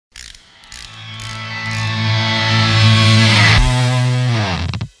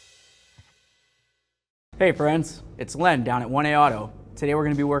Hey friends, it's Len down at 1A Auto. Today we're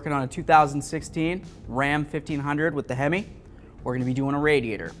going to be working on a 2016 Ram 1500 with the Hemi. We're going to be doing a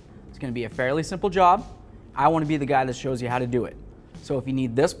radiator. It's going to be a fairly simple job. I want to be the guy that shows you how to do it. So if you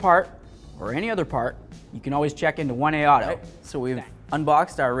need this part or any other part, you can always check into 1A Auto. So we've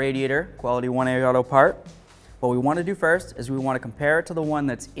unboxed our radiator, quality 1A Auto part. What we want to do first is we want to compare it to the one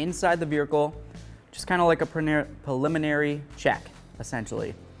that's inside the vehicle, just kind of like a preliminary check,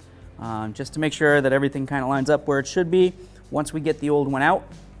 essentially. Just to make sure that everything kind of lines up where it should be. Once we get the old one out,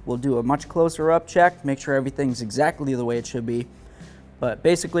 we'll do a much closer up check, make sure everything's exactly the way it should be. But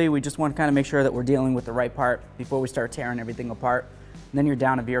basically, we just want to kind of make sure that we're dealing with the right part before we start tearing everything apart. And then you're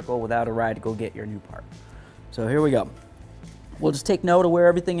down a vehicle without a ride to go get your new part. So here we go. We'll just take note of where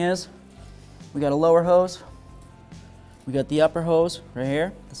everything is. We got a lower hose. We got the upper hose right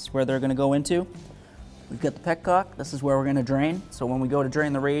here. This is where they're going to go into. We've got the petcock. This is where we're going to drain. So when we go to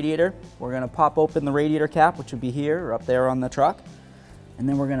drain the radiator, we're going to pop open the radiator cap, which would be here or up there on the truck. And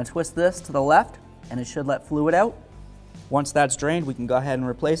then we're going to twist this to the left, and it should let fluid out. Once that's drained, we can go ahead and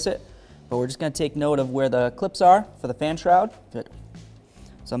replace it. But we're just going to take note of where the clips are for the fan shroud. Good.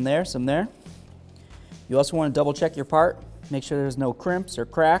 Some there, some there. You also want to double check your part. Make sure there's no crimps or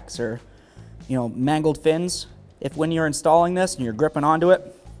cracks or, mangled fins. If when you're installing this and you're gripping onto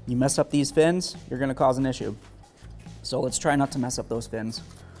it, you mess up these fins, you're going to cause an issue. So let's try not to mess up those fins.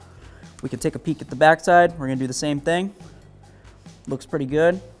 We can take a peek at the backside. We're going to do the same thing. Looks pretty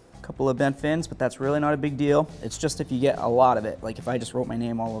good. A couple of bent fins, but that's really not a big deal. It's just if you get a lot of it, like if I just wrote my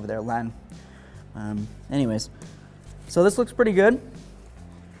name all over there, Len. Anyways, so this looks pretty good.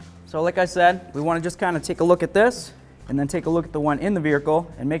 So like I said, we want to just kind of take a look at this and then take a look at the one in the vehicle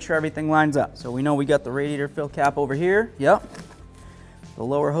and make sure everything lines up. So we know we got the radiator fill cap over here. Yep. The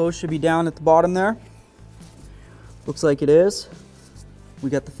lower hose should be down at the bottom there. Looks like it is. We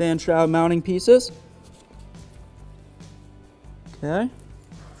got the fan shroud mounting pieces. Okay.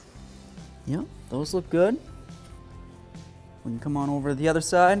 Yep, those look good. We can come on over to the other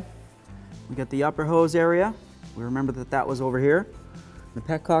side. We got the upper hose area. We remember that that was over here. The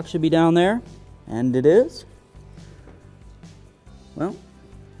petcock should be down there, and it is. Well,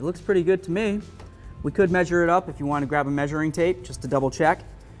 it looks pretty good to me. We could measure it up if you want to grab a measuring tape just to double check.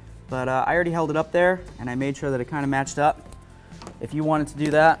 But I already held it up there and I made sure that it kind of matched up. If you wanted to do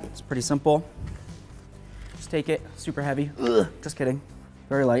that, it's pretty simple. Just take it, super heavy. Ugh, just kidding,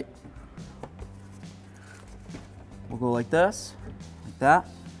 very light. We'll go like this, like that.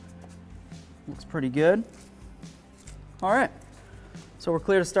 Looks pretty good. All right. So we're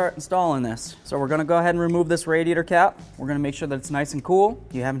clear to start installing this. So we're gonna go ahead and remove this radiator cap. We're gonna make sure that it's nice and cool.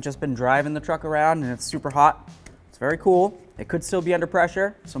 You haven't just been driving the truck around and it's super hot. It's very cool. It could still be under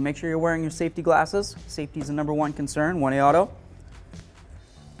pressure, so make sure you're wearing your safety glasses. Safety is the #1 concern, 1A Auto.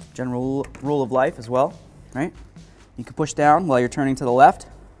 General rule of life as well, right? You can push down while you're turning to the left.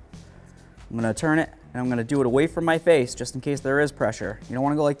 I'm gonna turn it and I'm gonna do it away from my face just in case there is pressure. You don't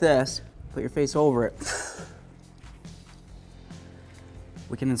wanna go like this, put your face over it.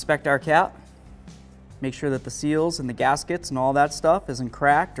 We can inspect our cap, make sure that the seals and the gaskets and all that stuff isn't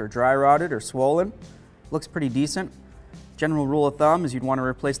cracked or dry rotted or swollen. Looks pretty decent. General rule of thumb is you'd want to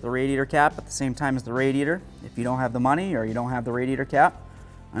replace the radiator cap at the same time as the radiator if you don't have the money or you don't have the radiator cap.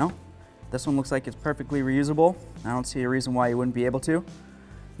 This one looks like it's perfectly reusable. I don't see a reason why you wouldn't be able to.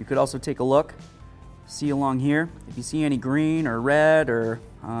 You could also take a look, see along here. If you see any green or red or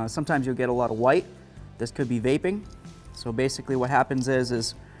sometimes you'll get a lot of white, this could be vaping. So basically what happens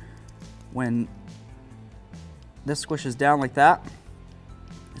is when this squishes down like that,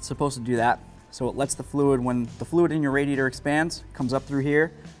 it's supposed to do that. So it lets the fluid, when the fluid in your radiator expands, comes up through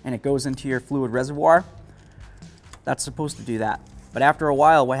here and it goes into your fluid reservoir. That's supposed to do that. But after a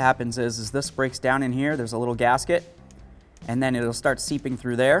while what happens is this breaks down in here, there's a little gasket, and then it'll start seeping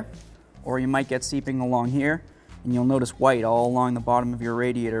through there, or you might get seeping along here. And you'll notice white all along the bottom of your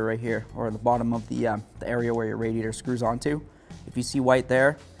radiator right here, or the bottom of the area where your radiator screws onto. If you see white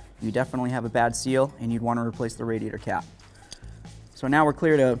there, you definitely have a bad seal and you'd want to replace the radiator cap. So now we're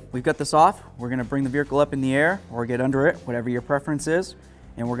clear to, we've got this off. We're going to bring the vehicle up in the air or get under it, whatever your preference is.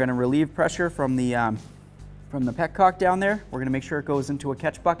 And we're going to relieve pressure from the petcock down there. We're going to make sure it goes into a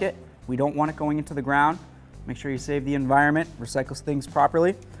catch bucket. We don't want it going into the ground. Make sure you save the environment, recycle things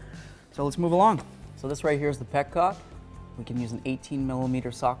properly. So let's move along. So this right here is the petcock. We can use an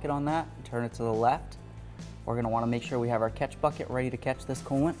 18mm socket on that and turn it to the left. We're going to want to make sure we have our catch bucket ready to catch this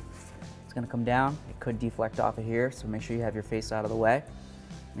coolant. It's going to come down. It could deflect off of here, so make sure you have your face out of the way.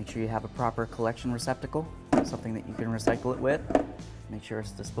 Make sure you have a proper collection receptacle, something that you can recycle it with. Make sure it's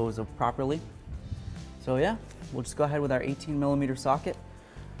disposed of properly. So yeah, we'll just go ahead with our 18mm socket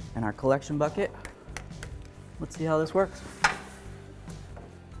and our collection bucket. let's see how this works.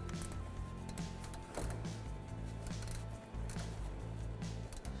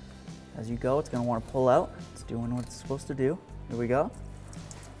 As you go, it's going to want to pull out. It's doing what it's supposed to do. Here we go.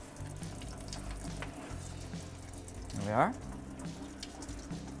 There we are.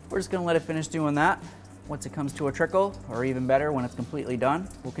 We're just going to let it finish doing that. Once it comes to a trickle, or even better, when it's completely done,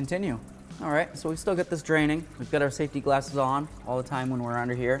 we'll continue. All right, so we still got this draining. We've got our safety glasses on all the time when we're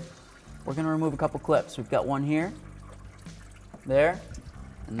under here. We're going to remove a couple clips. We've got one here, there,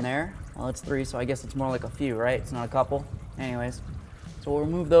 and there. Well, it's 3, so I guess it's more like a few, right? It's not a couple. Anyways, so we'll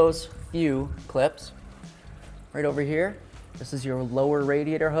remove those few clips. Right over here, this is your lower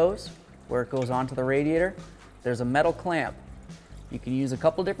radiator hose, where it goes onto the radiator. There's a metal clamp. You can use a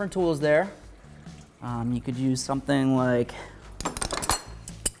couple different tools there. You could use something like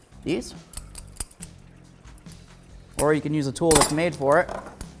these, or you can use a tool that's made for it.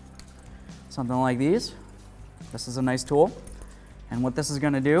 Something like these. This is a nice tool. And what this is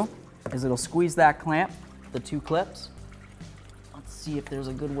going to do is it'll squeeze that clamp, the 2 clips. Let's see if there's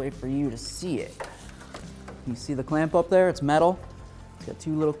a good way for you to see it. You see the clamp up there? It's metal. It's got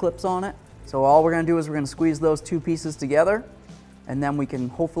 2 little clips on it. So all we're going to do is we're going to squeeze those 2 pieces together, and then we can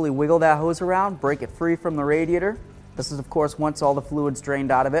hopefully wiggle that hose around, break it free from the radiator. This is, of course, once all the fluid's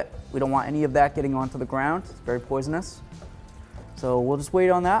drained out of it. We don't want any of that getting onto the ground. It's very poisonous. So we'll just wait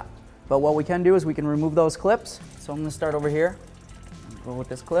on that. But what we can do is we can remove those clips. So I'm going to start over here. Go with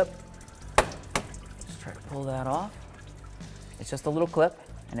this clip. Just try to pull that off. It's just a little clip,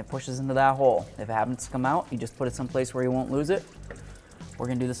 and it pushes into that hole. If it happens to come out, you just put it someplace where you won't lose it. We're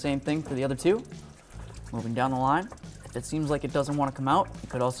going to do the same thing for the other 2. Moving down the line. If it seems like it doesn't want to come out, you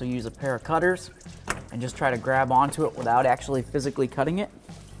could also use a pair of cutters and just try to grab onto it without actually physically cutting it.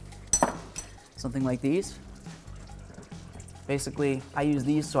 Something like these. Basically, I use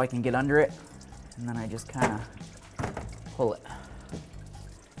these so I can get under it, and then I just kind of pull it.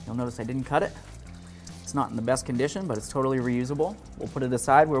 You'll notice I didn't cut it. It's not in the best condition, but it's totally reusable. We'll put it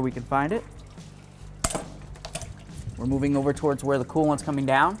aside where we can find it. We're moving over towards where the coolant's coming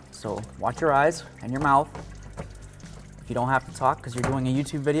down, so watch your eyes and your mouth. If you don't have to talk because you're doing a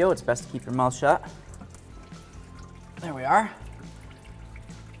YouTube video, it's best to keep your mouth shut. There we are.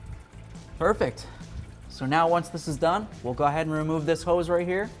 Perfect. So now once this is done, we'll go ahead and remove this hose right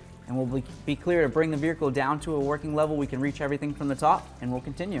here, and we'll be clear to bring the vehicle down to a working level. We can reach everything from the top, and we'll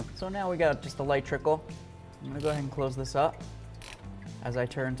continue. So now we got just a light trickle. I'm gonna go ahead and close this up. As I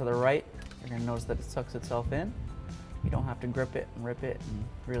turn to the right, you're gonna notice that it sucks itself in. You don't have to grip it and rip it and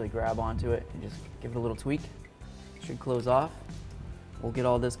really grab onto it. You just give it a little tweak. It should close off. We'll get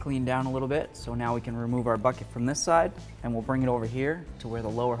all this cleaned down a little bit, so now we can remove our bucket from this side, and we'll bring it over here to where the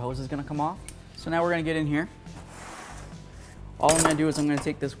lower hose is gonna come off. So now we're gonna get in here. All I'm gonna do is I'm gonna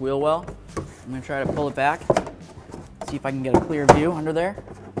take this wheel well. I'm gonna try to pull it back, see if I can get a clear view under there.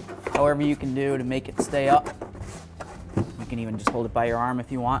 However you can do to make it stay up. You can even just hold it by your arm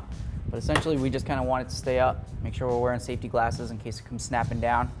if you want. But essentially we just kind of want it to stay up. Make sure we're wearing safety glasses in case it comes snapping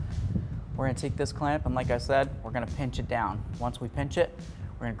down. We're gonna take this clamp, and like I said, we're gonna pinch it down. Once we pinch it,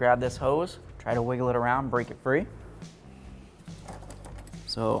 we're gonna grab this hose, try to wiggle it around, break it free.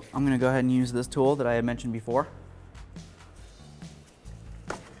 So I'm gonna go ahead and use this tool that I had mentioned before.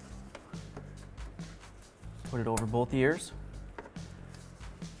 Put it over both ears.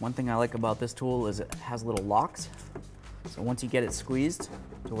 One thing I like about this tool is it has little locks. So once you get it squeezed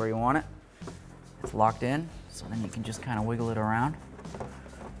to where you want it, it's locked in. So then you can just kind of wiggle it around.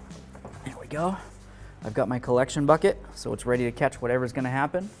 There we go. I've got my collection bucket, so it's ready to catch whatever's gonna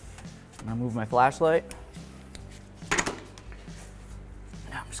happen. I'm gonna move my flashlight.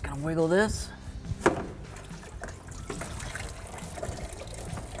 Now I'm just gonna wiggle this.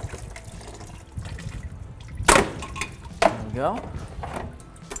 There we go.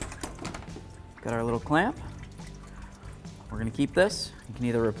 Got our little clamp. We're gonna keep this. You can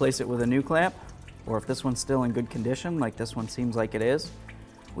either replace it with a new clamp, or if this one's still in good condition, like this one seems like it is,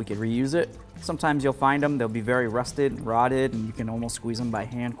 we could reuse it. Sometimes you'll find them, they'll be very rusted and rotted, and you can almost squeeze them by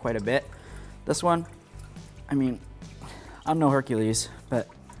hand quite a bit. This one, I mean, I'm no Hercules, but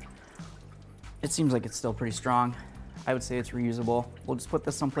it seems like it's still pretty strong. I would say it's reusable. We'll just put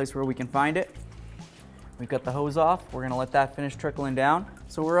this someplace where we can find it. We've got the hose off. We're gonna let that finish trickling down.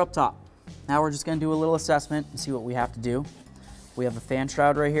 So we're up top. Now we're just gonna do a little assessment and see what we have to do. We have a fan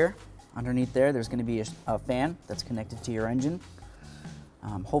shroud right here. Underneath there's gonna be a fan that's connected to your engine.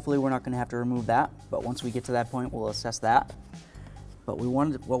 Hopefully we're not gonna have to remove that, but once we get to that point, we'll assess that. But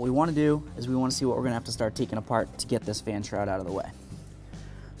what we wanna do is we wanna see what we're gonna have to start taking apart to get this fan shroud out of the way.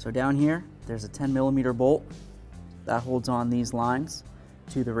 So down here, there's a 10mm bolt that holds on these lines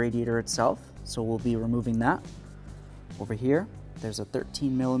to the radiator itself, so we'll be removing that. Over here, there's a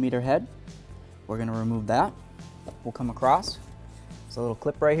 13mm head. We're going to remove that. We'll come across. There's a little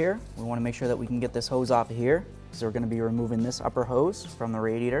clip right here. We want to make sure that we can get this hose off of here, so we're going to be removing this upper hose from the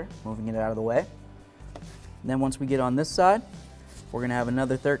radiator, moving it out of the way. And then once we get on this side, we're going to have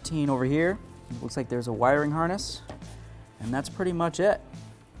another 13 over here. It looks like there's a wiring harness, and that's pretty much it.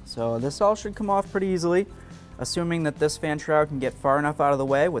 So this all should come off pretty easily, assuming that this fan shroud can get far enough out of the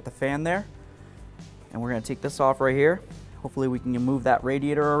way with the fan there. And we're going to take this off right here. Hopefully we can move that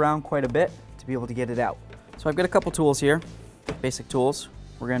radiator around quite a bit to be able to get it out. So I've got a couple tools here, basic tools.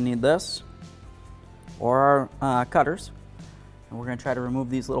 We're going to need this, or our cutters. And we're going to try to remove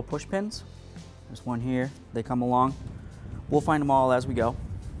these little push pins. There's one here, they come along. We'll find them all as we go.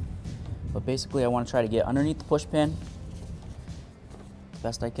 But basically I want to try to get underneath the push pin as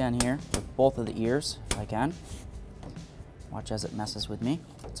best I can here, with both of the ears if I can. Watch as it messes with me,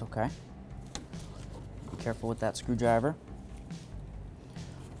 it's okay. Be careful with that screwdriver.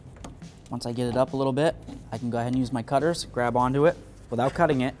 Once I get it up a little bit, I can go ahead and use my cutters, grab onto it without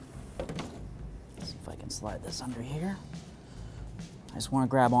cutting it. Let's see if I can slide this under here. I just want to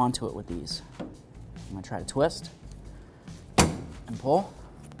grab onto it with these. I'm going to try to twist and pull.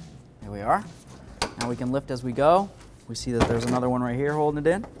 There we are. Now we can lift as we go. We see that there's another one right here holding it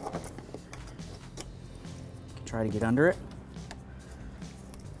in. Can try to get under it.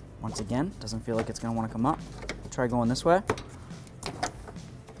 Once again, doesn't feel like it's going to want to come up. We'll try going this way.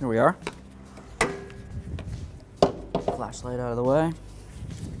 Here we are. Flashlight out of the way.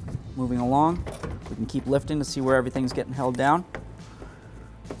 Moving along. We can keep lifting to see where everything's getting held down.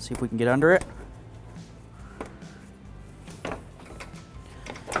 See if we can get under it. There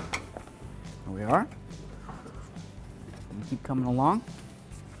we are. And keep coming along.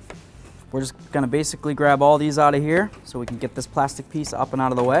 We're just going to basically grab all these out of here so we can get this plastic piece up and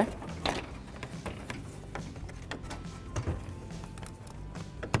out of the way.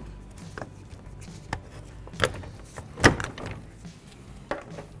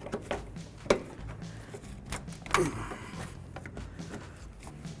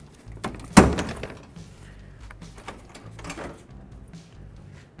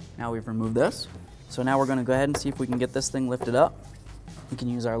 Now we've removed this. So now we're going to go ahead and see if we can get this thing lifted up. We can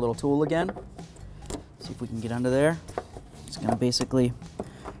use our little tool again. See if we can get under there. It's going to basically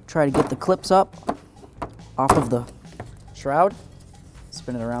try to get the clips up off of the shroud.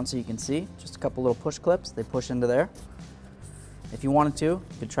 Spin it around so you can see. Just a couple little push clips. They push into there. If you wanted to, you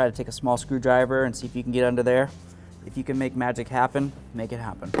could try to take a small screwdriver and see if you can get under there. If you can make magic happen, make it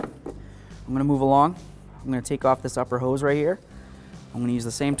happen. I'm going to move along. I'm going to take off this upper hose right here. I'm going to use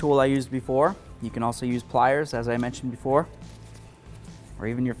the same tool I used before. You can also use pliers, as I mentioned before, or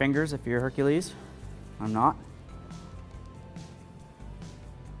even your fingers if you're Hercules. I'm not.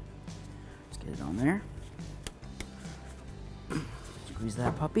 Just get it on there. Squeeze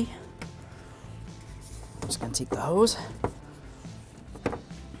that puppy. I'm just going to take the hose.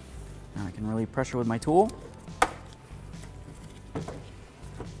 Now I can relieve pressure with my tool.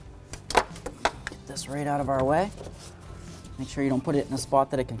 Get this right out of our way. Make sure you don't put it in a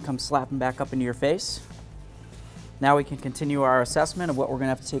spot that it can come slapping back up into your face. Now we can continue our assessment of what we're going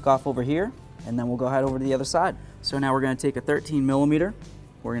to have to take off over here, and then we'll go ahead over to the other side. So now we're going to take a 13mm.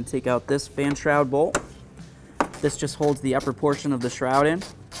 We're going to take out this fan shroud bolt. This just holds the upper portion of the shroud in.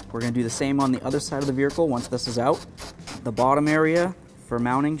 We're going to do the same on the other side of the vehicle once this is out. The bottom area for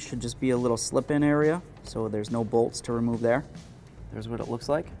mounting should just be a little slip-in area, so there's no bolts to remove there. There's what it looks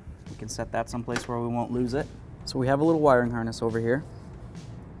like. We can set that someplace where we won't lose it. So we have a little wiring harness over here.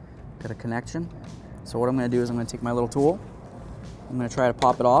 Got a connection. So what I'm going to do is I'm going to take my little tool. I'm going to try to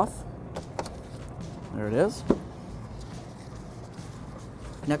pop it off. There it is.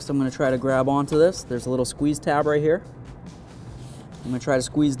 Next I'm going to try to grab onto this. There's a little squeeze tab right here. I'm going to try to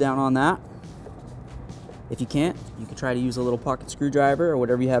squeeze down on that. If you can't, you can try to use a little pocket screwdriver or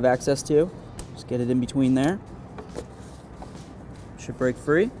whatever you have access to. Just get it in between there. Should break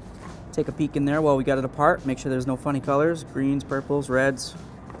free. Take a peek in there while we got it apart. Make sure there's no funny colors, greens, purples, reds,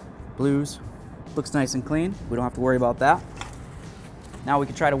 blues. Looks nice and clean. We don't have to worry about that. Now we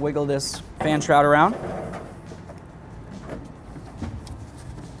can try to wiggle this fan shroud around.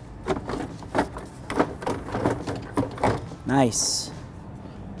 Nice.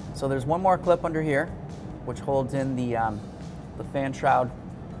 So there's one more clip under here, which holds in the fan shroud,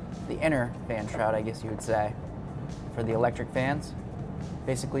 the inner fan shroud, I guess you would say, for the electric fans.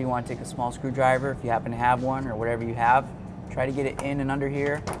 Basically, you want to take a small screwdriver, if you happen to have one, or whatever you have. Try to get it in and under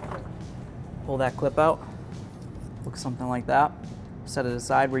here. Pull that clip out. Looks something like that. Set it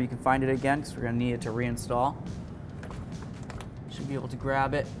aside where you can find it again, because we're going to need it to reinstall. Should be able to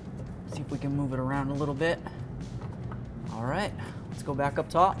grab it. See if we can move it around a little bit. All right, let's go back up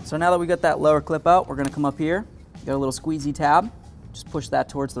top. So now that we got that lower clip out, we're gonna come up here. Got a little squeezy tab. Just push that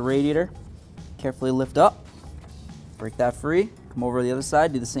towards the radiator. Carefully lift up, break that free. Come over to the other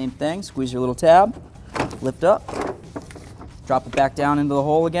side, do the same thing. Squeeze your little tab, lift up, drop it back down into the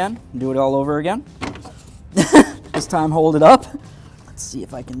hole again, and do it all over again. This time hold it up. Let's see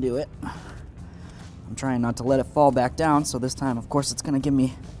if I can do it. I'm trying not to let it fall back down, so this time, of course, it's gonna give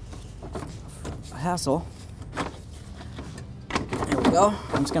me a hassle. There we go.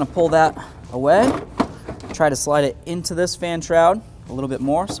 I'm just gonna pull that away. Try to slide it into this fan shroud a little bit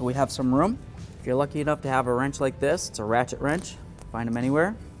more so we have some room. If you're lucky enough to have a wrench like this, it's a ratchet wrench. Find them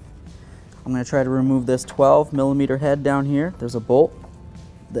anywhere. I'm gonna try to remove this 12mm head down here. There's a bolt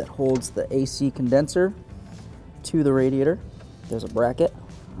that holds the AC condenser to the radiator. There's a bracket.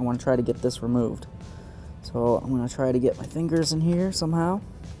 I wanna try to get this removed. So I'm gonna try to get my fingers in here somehow,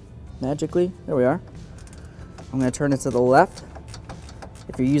 magically. There we are. I'm gonna turn it to the left.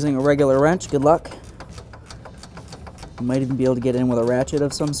 If you're using a regular wrench, good luck. You might even be able to get in with a ratchet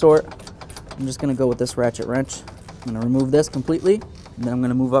of some sort. I'm just gonna go with this ratchet wrench. I'm gonna remove this completely, and then I'm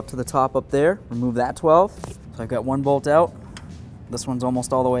gonna move up to the top up there, remove that 12. So I've got one bolt out. This one's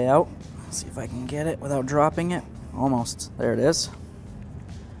almost all the way out. Let's see if I can get it without dropping it. Almost, there it is.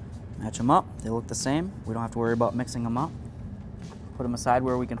 Match them up, they look the same. We don't have to worry about mixing them up. Put them aside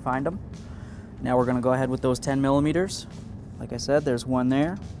where we can find them. Now we're gonna go ahead with those 10mm. Like I said, there's one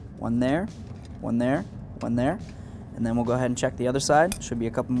there, one there, one there, one there. And then we'll go ahead and check the other side. Should be a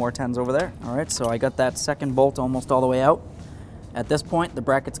couple more 10s over there. All right, so I got that second bolt almost all the way out. At this point, the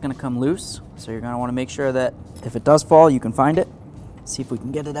bracket's gonna come loose. So you're gonna wanna make sure that if it does fall, you can find it. See if we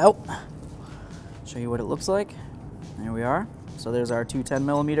can get it out. Show you what it looks like. There we are. So there's our two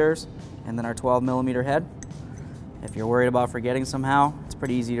 10mm and then our 12mm head. If you're worried about forgetting somehow, it's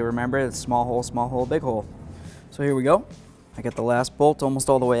pretty easy to remember. It's small hole, big hole. So here we go. I got the last bolt almost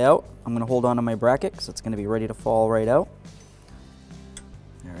all the way out. I'm gonna hold on to my bracket because it's gonna be ready to fall right out.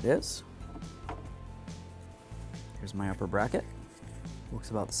 There it is. Here's my upper bracket. Looks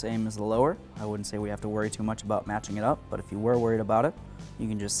about the same as the lower. I wouldn't say we have to worry too much about matching it up, but if you were worried about it, you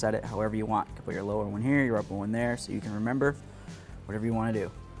can just set it however you want. You can put your lower one here, your upper one there, so you can remember whatever you wanna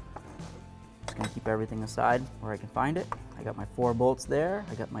do. Just gonna keep everything aside where I can find it. I got my 4 bolts there.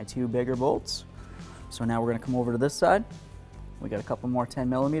 I got my 2 bigger bolts. So now we're gonna come over to this side. We got a couple more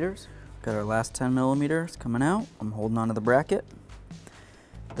 10mm. Got our last 10mm coming out. I'm holding onto the bracket.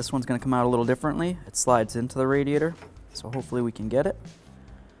 This one's gonna come out a little differently. It slides into the radiator, so hopefully we can get it.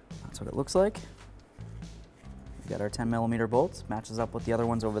 That's what it looks like. We got our 10mm bolts. Matches up with the other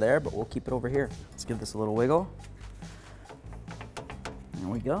ones over there, but we'll keep it over here. Let's give this a little wiggle. There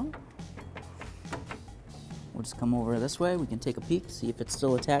we go. We'll just come over this way. We can take a peek, see if it's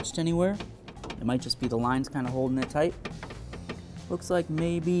still attached anywhere. It might just be the lines kind of holding it tight. Looks like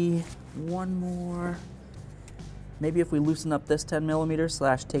maybe one more. Maybe if we loosen up this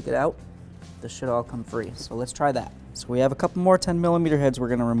 10mm / take it out, this should all come free. So let's try that. So we have a couple more 10mm heads we're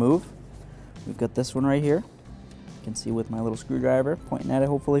gonna remove. We've got this one right here. You can see with my little screwdriver pointing at it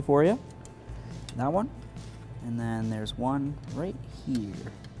hopefully for you. That one. And then there's one right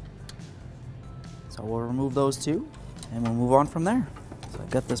here. So we'll remove those two and we'll move on from there. So I've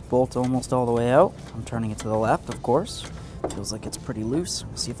got this bolt almost all the way out. I'm turning it to the left, of course. Feels like it's pretty loose.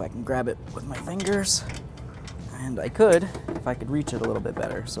 We'll see if I can grab it with my fingers. And I could, if I could reach it a little bit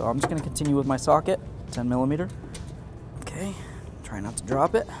better. So I'm just gonna continue with my socket, 10mm. Okay, try not to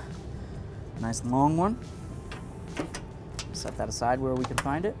drop it. Nice long one. Set that aside where we can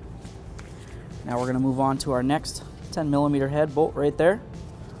find it. Now we're gonna move on to our next 10mm head bolt right there.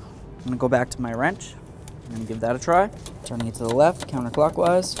 I'm gonna go back to my wrench. I'm gonna give that a try. Turning it to the left,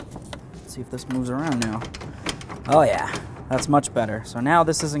 counterclockwise. Let's see if this moves around now. Oh yeah, that's much better. So now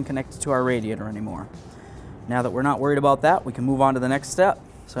this isn't connected to our radiator anymore. Now that we're not worried about that, we can move on to the next step.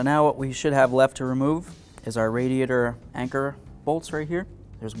 So now what we should have left to remove is our radiator anchor bolts right here.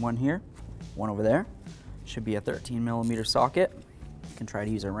 There's one here, one over there. Should be a 13mm socket. You can try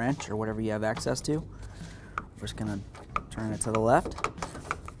to use a wrench or whatever you have access to. We're just gonna turn it to the left.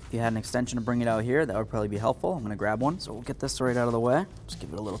 If you had an extension to bring it out here, that would probably be helpful. I'm gonna grab one. So we'll get this right out of the way. Just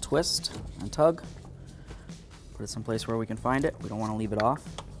give it a little twist and tug. Put it someplace where we can find it. We don't wanna leave it off.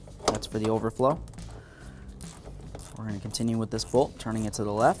 That's for the overflow. We're gonna continue with this bolt, turning it to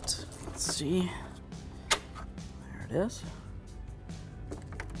the left. Let's see. There it is.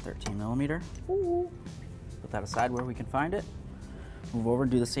 13mm. Ooh. Put that aside where we can find it. Move over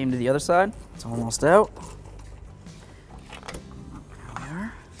and do the same to the other side. It's almost out. There we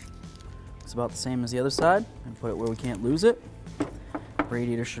are. It's about the same as the other side. And put it where we can't lose it.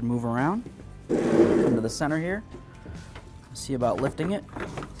 Radiator should move around. Come to the center here. See about lifting it.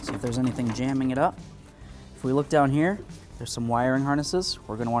 See if there's anything jamming it up. If we look down here, there's some wiring harnesses.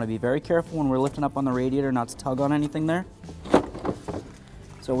 We're going to want to be very careful when we're lifting up on the radiator not to tug on anything there.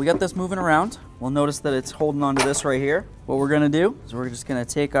 So we got this moving around. We'll notice that it's holding onto this right here. What we're going to do is we're just going to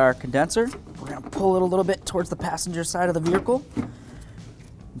take our condenser. We're going to pull it a little bit towards the passenger side of the vehicle.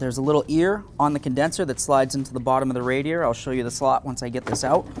 There's a little ear on the condenser that slides into the bottom of the radiator. I'll show you the slot once I get this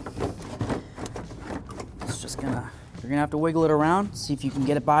out. It's just gonna, you're gonna have to wiggle it around, see if you can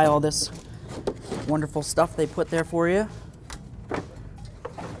get it by all this wonderful stuff they put there for you.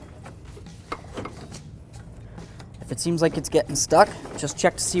 If it seems like it's getting stuck, just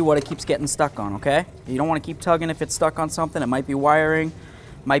check to see what it keeps getting stuck on, okay? You don't want to keep tugging if it's stuck on something. It might be wiring,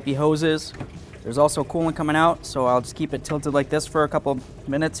 might be hoses. There's also coolant coming out, so I'll just keep it tilted like this for a couple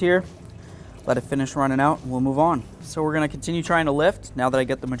minutes here. Let it finish running out, and we'll move on. So we're gonna continue trying to lift now that I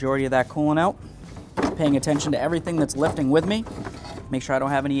get the majority of that coolant out. Paying attention to everything that's lifting with me. Make sure I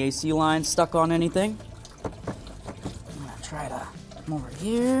don't have any AC lines stuck on anything. I'm gonna try to come over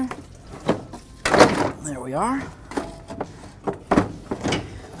here. There we are.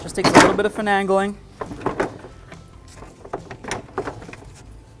 Just takes a little bit of finagling.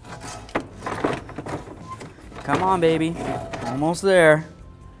 Come on, baby. Almost there.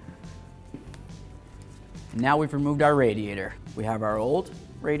 Now we've removed our radiator. We have our old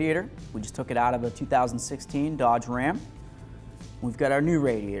radiator. We just took it out of a 2016 Dodge Ram. We've got our new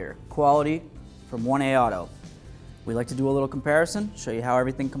radiator, quality from 1A Auto. We like to do a little comparison, show you how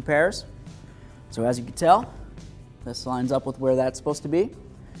everything compares. So as you can tell, this lines up with where that's supposed to be.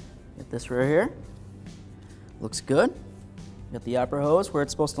 Get this right here. Looks good. Got the upper hose where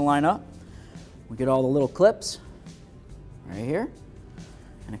it's supposed to line up. We get all the little clips right here,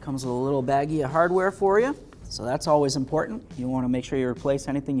 and it comes with a little baggie of hardware for you. So that's always important. You want to make sure you replace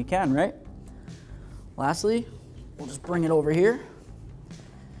anything you can, right? Lastly, we'll just bring it over here.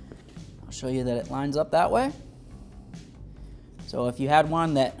 I'll show you that it lines up that way. So if you had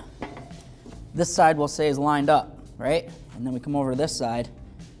one that this side will say is lined up, right? And then we come over to this side,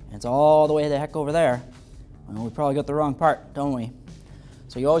 and it's all the way the heck over there. Well, we probably got the wrong part, don't we?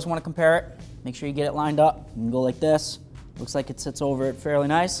 So you always want to compare it. Make sure you get it lined up. You can go like this. Looks like it sits over it fairly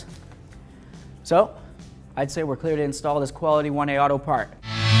nice. So, I'd say we're clear to install this quality 1A Auto part.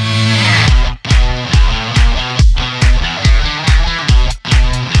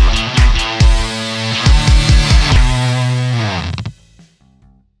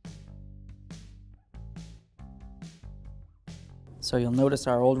 So you'll notice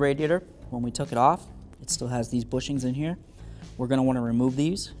our old radiator, when we took it off, it still has these bushings in here. We're going to want to remove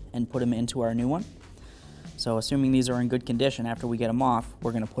these and put them into our new one. So assuming these are in good condition, after we get them off,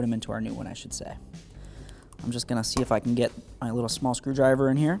 we're going to put them into our new one, I should say. I'm just going to see if I can get my little small screwdriver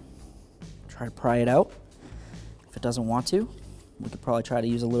in here, try to pry it out. If it doesn't want to, we could probably try to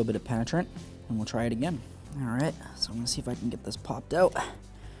use a little bit of penetrant, and we'll try it again. All right, so I'm going to see if I can get this popped out.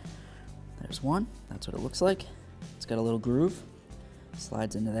 There's one. That's what it looks like. It's got a little groove.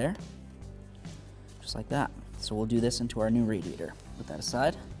 Slides into there, just like that. So we'll do this into our new radiator. Put that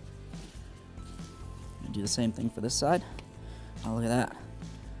aside. And do the same thing for this side. Oh, look at that.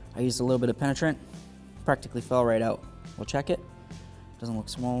 I used a little bit of penetrant. Practically fell right out. We'll check it. Doesn't look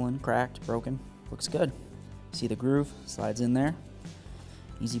swollen, cracked, broken. Looks good. See the groove? Slides in there.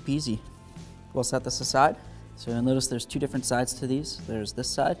 Easy peasy. We'll set this aside. So you'll notice there's two different sides to these. There's this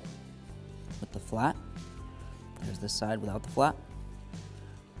side with the flat. There's this side without the flat.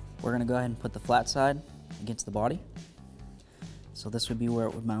 We're going to go ahead and put the flat side against the body. So this would be where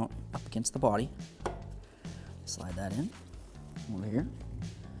it would mount up against the body. Slide that in over here.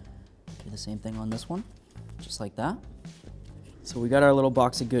 Do the same thing on this one, just like that. So we got our little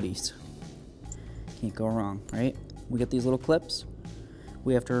box of goodies. Can't go wrong, right? We get these little clips.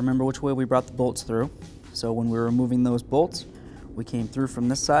 We have to remember which way we brought the bolts through. So when we were removing those bolts, we came through from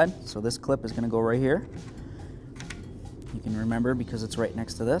this side. So this clip is going to go right here. You can remember because it's right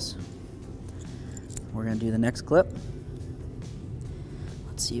next to this. We're going to do the next clip.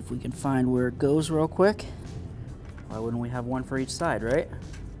 Let's see if we can find where it goes real quick. Why wouldn't we have one for each side, right?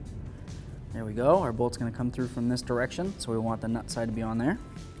 There we go. Our bolt's going to come through from this direction, so we want the nut side to be on there.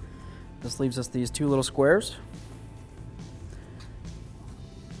 This leaves us these two little squares.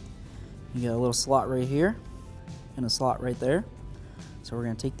 You got a little slot right here and a slot right there. So we're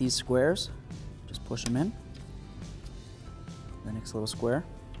going to take these squares, just push them in. The next little square.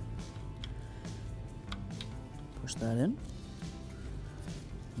 Push that in.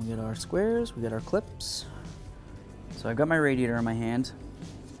 We get our squares, we get our clips. So I've got my radiator in my hand.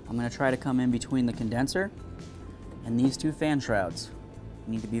 I'm going to try to come in between the condenser and these two fan shrouds.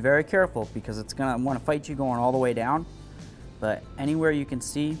 You need to be very careful because it's gonna want to fight you going all the way down. But anywhere you can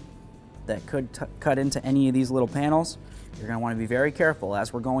see that could cut into any of these little panels, you're gonna want to be very careful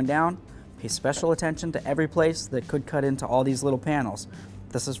as we're going down. Pay special attention to every place that could cut into all these little panels.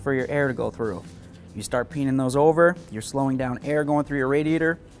 This is for your air to go through. You start peening those over, you're slowing down air going through your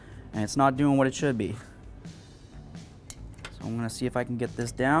radiator, and it's not doing what it should be. So I'm gonna see if I can get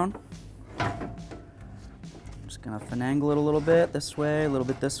this down. I'm just gonna finagle it a little bit this way, a little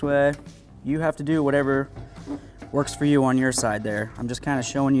bit this way. You have to do whatever works for you on your side there. I'm just kind of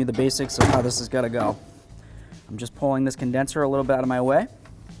showing you the basics of how this has got to go. I'm just pulling this condenser a little bit out of my way.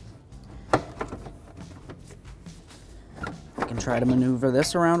 I can try to maneuver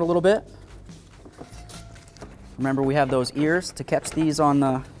this around a little bit. Remember, we have those ears to catch these on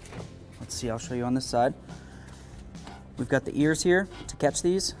the, let's see, I'll show you on this side. We've got the ears here to catch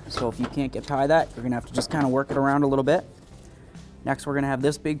these, so if you can't get by that, you're gonna have to just kind of work it around a little bit. Next, we're gonna have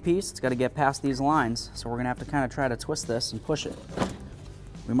this big piece. It's gotta get past these lines, so we're gonna have to kind of try to twist this and push it.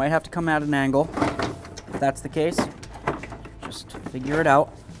 We might have to come at an angle. If that's the case, just figure it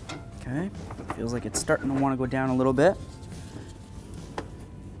out. Okay, feels like it's starting to want to go down a little bit.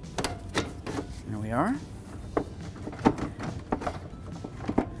 There we are.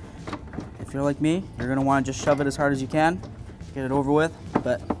 If you're like me, you're gonna want to just shove it as hard as you can, get it over with,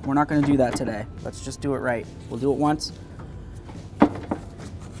 but we're not gonna do that today. Let's just do it right. We'll do it once.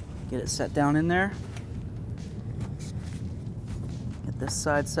 Get it set down in there. Get this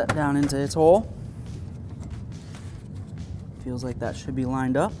side set down into its hole. Feels like that should be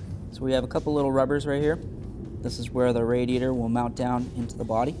lined up. So we have a couple little rubbers right here. This is where the radiator will mount down into the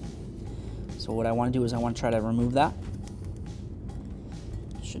body. So what I want to do is I want to try to remove that.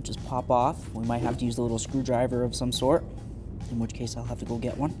 It should just pop off. We might have to use a little screwdriver of some sort, in which case I'll have to go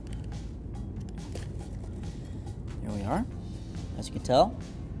get one. There we are. As you can tell,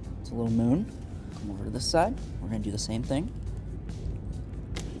 it's a little moon. Come over to this side. We're going to do the same thing.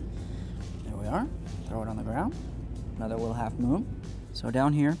 There we are. Throw it on the ground. Another little half moon. So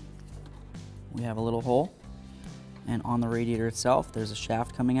down here, we have a little hole. And on the radiator itself, there's a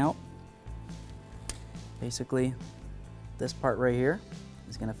shaft coming out. Basically, this part right here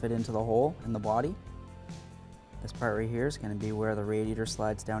is going to fit into the hole in the body. This part right here is going to be where the radiator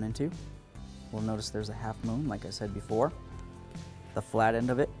slides down into. We'll notice there's a half moon, like I said before. The flat end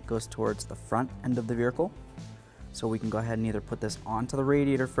of it goes towards the front end of the vehicle. So we can go ahead and either put this onto the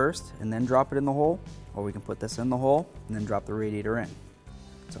radiator first and then drop it in the hole, or we can put this in the hole and then drop the radiator in.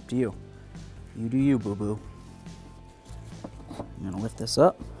 It's up to you. You do you, boo-boo. I'm gonna lift this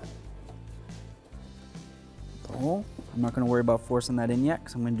up. The hole. I'm not gonna worry about forcing that in yet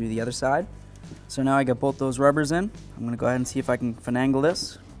because I'm gonna do the other side. So now I got both those rubbers in. I'm gonna go ahead and see if I can finagle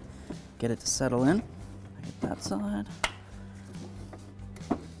this, get it to settle in. I get that side.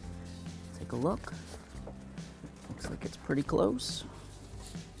 Take a look. Looks like it's pretty close.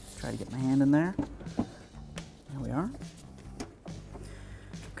 Try to get my hand in there. There we are.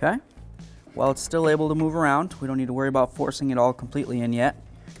 Okay. While it's still able to move around, we don't need to worry about forcing it all completely in yet.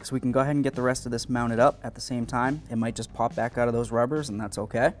 So we can go ahead and get the rest of this mounted up at the same time. It might just pop back out of those rubbers, and that's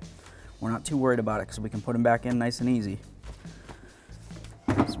okay. We're not too worried about it because we can put them back in nice and easy.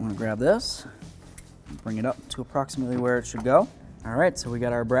 So I'm going to grab this, bring it up to approximately where it should go. All right, so we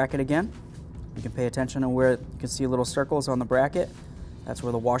got our bracket again. You can pay attention to where you can see little circles on the bracket. That's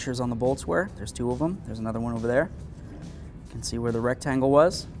where the washers on the bolts were. There's two of them. There's another one over there. You can see where the rectangle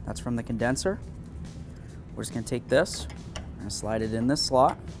was. That's from the condenser. We're just going to take this and slide it in this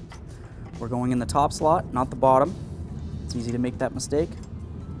slot. We're going in the top slot, not the bottom. It's easy to make that mistake.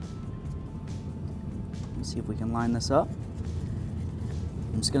 Let's see if we can line this up.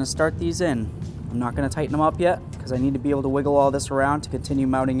 I'm just going to start these in. I'm not going to tighten them up yet because I need to be able to wiggle all this around to continue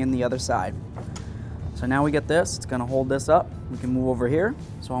mounting in the other side. So now we get this. It's going to hold this up. We can move over here.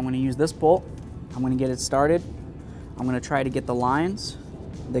 So I'm going to use this bolt. I'm going to get it started. I'm going to try to get the lines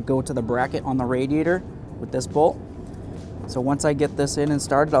that go to the bracket on the radiator with this bolt. So once I get this in and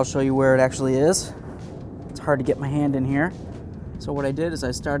started, I'll show you where it actually is. It's hard to get my hand in here. So what I did is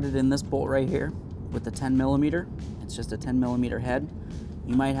I started in this bolt right here with the 10mm. It's just a 10mm head.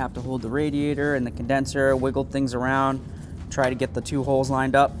 You might have to hold the radiator and the condenser, wiggle things around, try to get the two holes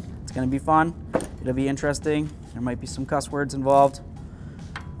lined up. It's going to be fun. It'll be interesting. There might be some cuss words involved,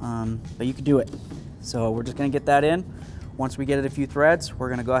 but you can do it. So we're just going to get that in. Once we get it a few threads, we're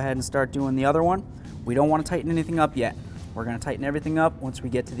going to go ahead and start doing the other one. We don't want to tighten anything up yet. We're going to tighten everything up once we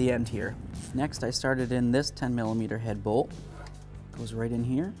get to the end here. Next, I started in this 10mm head bolt. Goes right in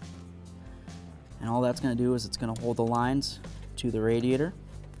here. And all that's going to do is it's going to hold the lines to the radiator.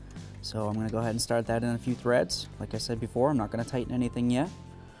 So I'm going to go ahead and start that in a few threads. Like I said before, I'm not going to tighten anything yet.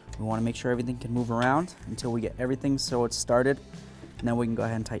 We want to make sure everything can move around until we get everything so it's started, and then we can go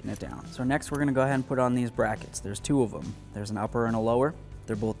ahead and tighten it down. So next we're going to go ahead and put on these brackets. There's two of them. There's an upper and a lower.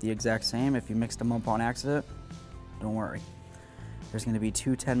 They're both the exact same. If you mixed them up on accident, don't worry. There's going to be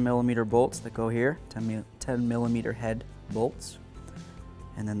two 10mm bolts that go here, 10mm head bolts.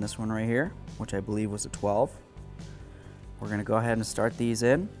 And then this one right here, which I believe was a 12. We're going to go ahead and start these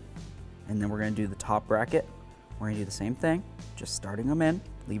in, and then we're going to do the top bracket. We're going to do the same thing, just starting them in,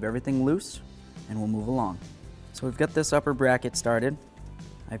 leave everything loose, and we'll move along. So we've got this upper bracket started.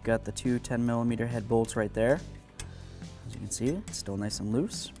 I've got the two 10mm head bolts right there. As you can see, it's still nice and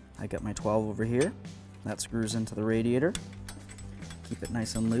loose. I got my 12 over here. That screws into the radiator. Keep it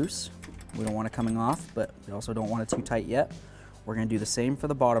nice and loose. We don't want it coming off, but we also don't want it too tight yet. We're going to do the same for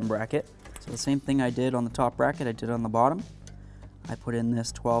the bottom bracket. So the same thing I did on the top bracket, I did on the bottom. I put in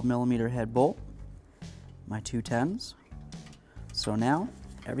this 12mm head bolt, my two 10s. So now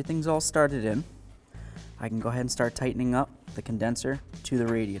everything's all started in. I can go ahead and start tightening up the condenser to the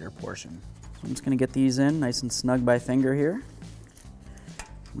radiator portion. So I'm just going to get these in nice and snug by finger here.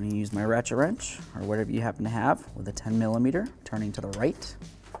 I'm going to use my ratchet wrench, or whatever you happen to have, with a 10mm, turning to the right.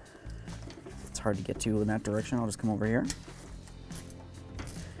 It's hard to get to in that direction, I'll just come over here.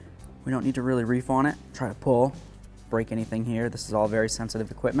 We don't need to really reef on it, try to pull, break anything here. This is all very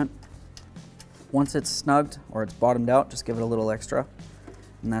sensitive equipment. Once it's snugged, or it's bottomed out, just give it a little extra,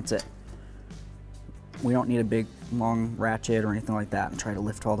 and that's it. We don't need a big, long ratchet or anything like that and try to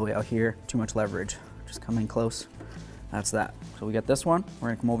lift all the way out here. Too much leverage. Just come in close. That's that. So we got this one. We're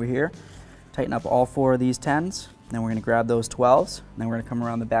going to come over here, tighten up all four of these 10s. Then we're going to grab those 12s. And then we're going to come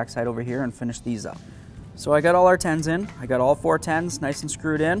around the back side over here and finish these up. So I got all our 10s in. I got all four 10s nice and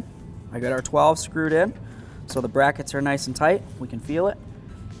screwed in. I got our 12s screwed in. So the brackets are nice and tight. We can feel it.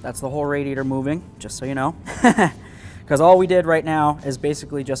 That's the whole radiator moving, just so you know. Because all we did right now is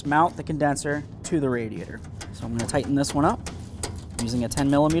basically just mount the condenser to the radiator. So I'm going to tighten this one up using a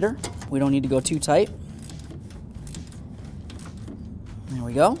 10mm. We don't need to go too tight. There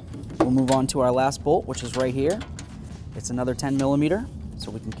we go. We'll move on to our last bolt, which is right here. It's another 10mm,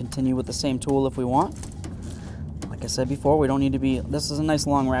 so we can continue with the same tool if we want. Like I said before, we don't need to be, this is a nice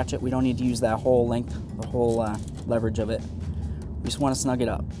long ratchet. We don't need to use that whole length, the whole leverage of it. We just want to snug it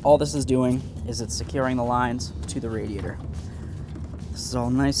up. All this is doing is it's securing the lines to the radiator. This is all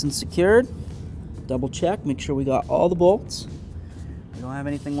nice and secured. Double check, make sure we got all the bolts. We don't have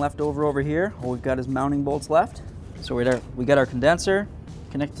anything left over here. All we've got is mounting bolts left. So we got our condenser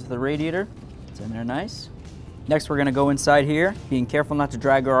connected to the radiator. It's in there nice. Next we're gonna go inside here, being careful not to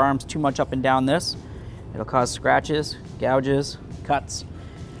drag our arms too much up and down this. It'll cause scratches, gouges, cuts.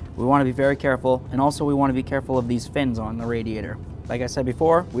 We wanna be very careful, and also we wanna be careful of these fins on the radiator. Like I said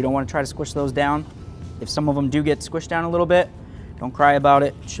before, we don't wanna try to squish those down. If some of them do get squished down a little bit, don't cry about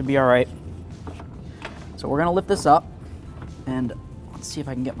it, it should be all right. So we're gonna lift this up, and let's see if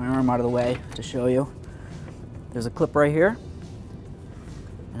I can get my arm out of the way to show you. There's a clip right here,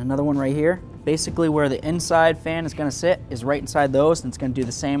 and another one right here. Basically where the inside fan is gonna sit is right inside those, and it's gonna do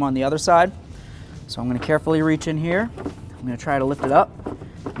the same on the other side. So I'm gonna carefully reach in here. I'm gonna try to lift it up.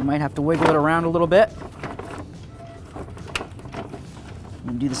 You might have to wiggle it around a little bit. I'm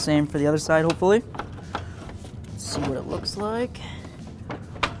gonna do the same for the other side, hopefully. Let's see what it looks like.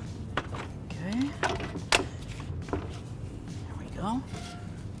 Okay. There we go.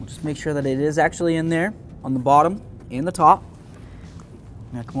 We'll just make sure that it is actually in there on the bottom and the top.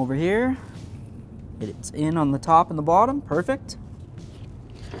 I'm gonna come over here. It's in on the top and the bottom, perfect.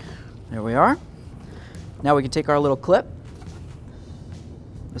 There we are. Now we can take our little clip,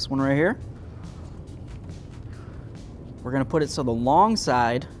 this one right here. We're gonna put it so the long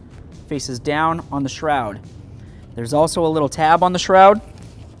side faces down on the shroud. There's also a little tab on the shroud,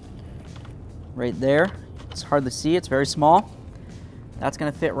 right there. It's hard to see, it's very small. That's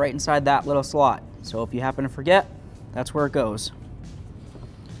gonna fit right inside that little slot. So if you happen to forget, that's where it goes.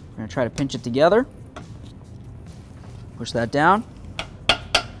 We're gonna try to pinch it together. Push that down.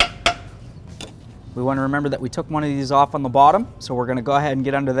 We want to remember that we took one of these off on the bottom, so we're going to go ahead and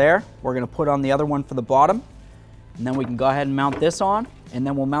get under there. We're going to put on the other one for the bottom, and then we can go ahead and mount this on, and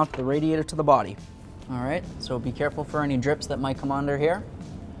then we'll mount the radiator to the body. All right, so be careful for any drips that might come under here.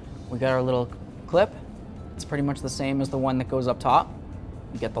 We got our little clip. It's pretty much the same as the one that goes up top.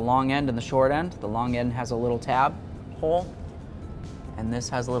 You get the long end and the short end. The long end has a little tab hole, and this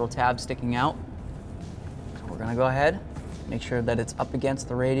has a little tab sticking out. So we're going to go ahead, make sure that it's up against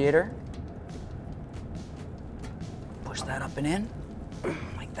the radiator. Push that up and in,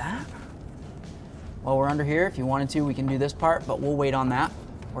 like that. While we're under here, if you wanted to, we can do this part, but we'll wait on that.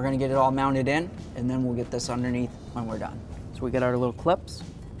 We're gonna get it all mounted in, and then we'll get this underneath when we're done. So we get our little clips.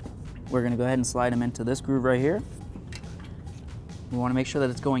 We're gonna go ahead and slide them into this groove right here. We wanna make sure that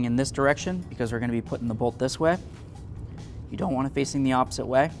it's going in this direction because we're gonna be putting the bolt this way. You don't want it facing the opposite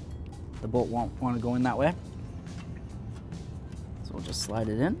way. The bolt won't wanna go in that way. So we'll just slide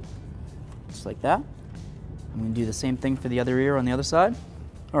it in, just like that. I'm gonna do the same thing for the other ear on the other side.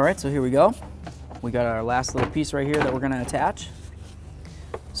 All right, so here we go. We got our last little piece right here that we're gonna attach.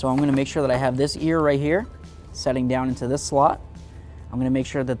 So I'm gonna make sure that I have this ear right here, setting down into this slot. I'm gonna make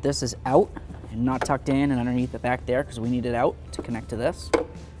sure that this is out and not tucked in and underneath it back there because we need it out to connect to this.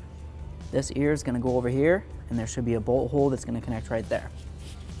 This ear is gonna go over here and there should be a bolt hole that's gonna connect right there.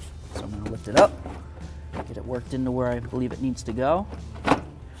 So I'm gonna lift it up, get it worked into where I believe it needs to go.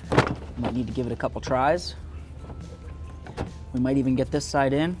 Might need to give it a couple tries. We might even get this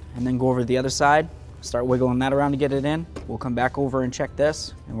side in and then go over to the other side, start wiggling that around to get it in. We'll come back over and check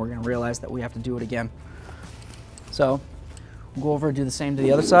this and we're gonna realize that we have to do it again. So we'll go over and do the same to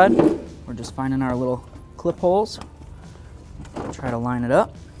the other side. We're just finding our little clip holes. Try to line it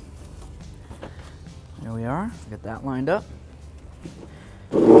up. There we are, get that lined up.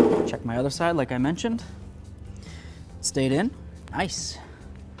 Check my other side like I mentioned. Stayed in, nice.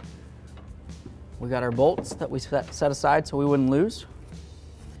 We got our bolts that we set aside so we wouldn't lose.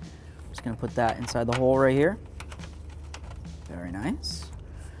 Just gonna put that inside the hole right here. Very nice.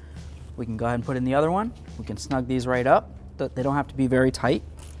 We can go ahead and put in the other one. We can snug these right up. They don't have to be very tight.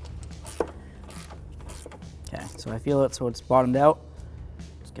 Okay, so I feel it so it's bottomed out.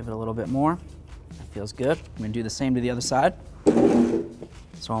 Just give it a little bit more. That feels good. I'm gonna do the same to the other side.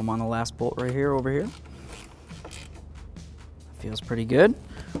 So I'm on the last bolt right here, over here. Feels pretty good.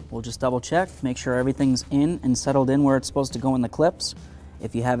 We'll just double check, make sure everything's in and settled in where it's supposed to go in the clips.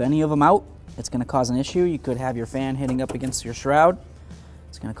 If you have any of them out, it's gonna cause an issue. You could have your fan hitting up against your shroud.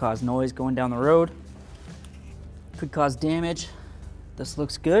 It's gonna cause noise going down the road. Could cause damage. This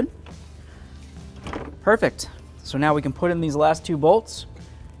looks good. Perfect. So now we can put in these last two bolts,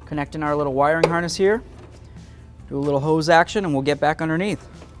 connect in our little wiring harness here, do a little hose action, and we'll get back underneath.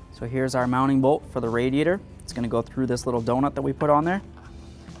 So here's our mounting bolt for the radiator. It's gonna go through this little donut that we put on there,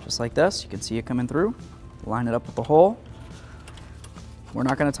 just like this. You can see it coming through. Line it up with the hole. We're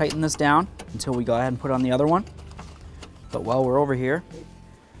not gonna tighten this down until we go ahead and put on the other one. But while we're over here,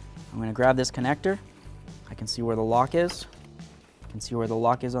 I'm gonna grab this connector. I can see where the lock is. I can see where the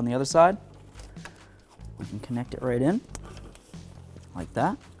lock is on the other side. We can connect it right in, like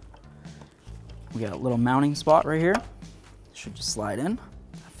that. We got a little mounting spot right here. Should just slide in.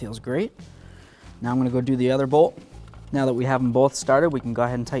 That feels great. Now I'm gonna go do the other bolt. Now that we have them both started, we can go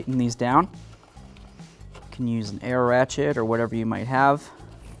ahead and tighten these down. You can use an air ratchet or whatever you might have.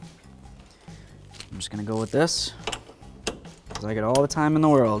 I'm just gonna go with this, because I got all the time in the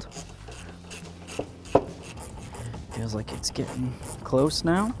world. Feels like it's getting close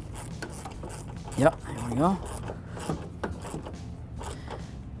now. Yep, there we go.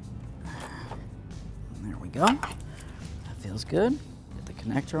 There we go. That feels good. Get the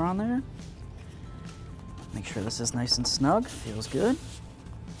connector on there. Make sure this is nice and snug. Feels good.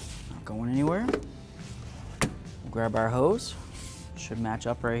 Not going anywhere. We'll grab our hose. Should match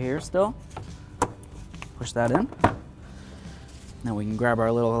up right here still. Push that in. Now we can grab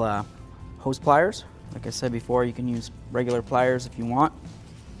our little hose pliers. Like I said before, you can use regular pliers if you want.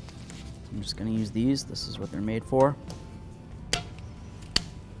 I'm just gonna use these. This is what they're made for.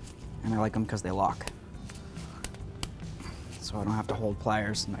 And I like them because they lock. So I don't have to hold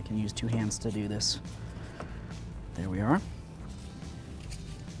pliers and I can use two hands to do this. There we are.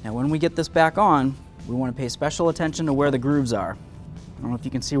 Now when we get this back on, we want to pay special attention to where the grooves are. I don't know if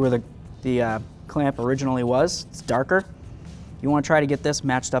you can see where the clamp originally was. It's darker. You want to try to get this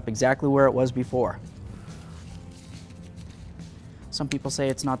matched up exactly where it was before. Some people say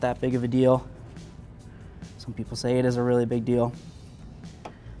it's not that big of a deal. Some people say it is a really big deal.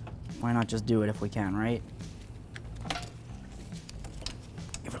 Why not just do it if we can, right?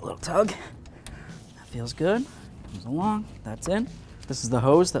 Give it a little tug. That feels good. Comes along, that's in. This is the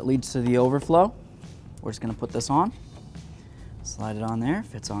hose that leads to the overflow. We're just gonna put this on. Slide it on there,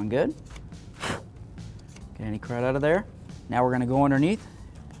 fits on good. Get any crud out of there. Now we're gonna go underneath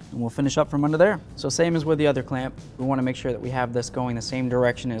and we'll finish up from under there. So same as with the other clamp, we wanna make sure that we have this going the same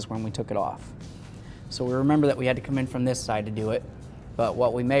direction as when we took it off. So we remember that we had to come in from this side to do it, but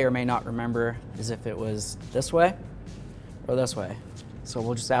what we may or may not remember is if it was this way or this way. So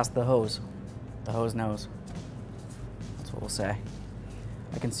we'll just ask the hose. The hose knows. That's what we'll say.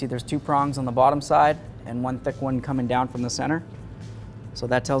 I can see there's two prongs on the bottom side and one thick one coming down from the center. So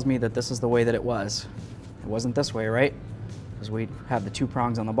that tells me that this is the way that it was. It wasn't this way, right? because we have the 2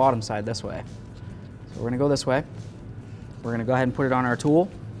 prongs on the bottom side this way. So we're gonna go this way. We're gonna go ahead and put it on our tool,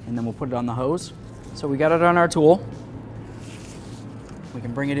 and then we'll put it on the hose. So we got it on our tool. We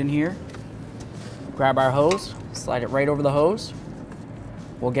can bring it in here, grab our hose, slide it right over the hose.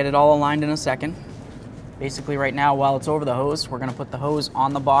 We'll get it all aligned in a second. Basically right now, while it's over the hose, we're gonna put the hose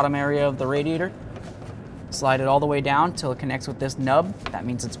on the bottom area of the radiator, slide it all the way down till it connects with this nub. That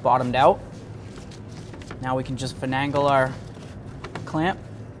means it's bottomed out. Now we can just finagle our clamp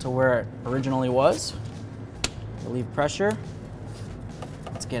to where it originally was. Relieve pressure.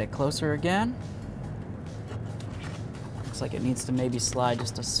 Let's get it closer again. Looks like it needs to maybe slide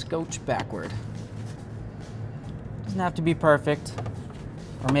just a scotch backward. Doesn't have to be perfect,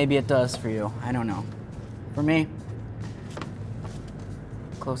 or maybe it does for you, I don't know. For me,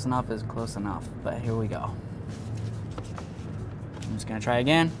 close enough is close enough, but here we go. I'm just gonna try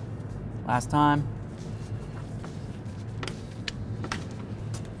again, last time.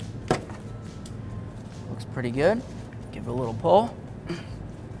 Looks pretty good. Give it a little pull.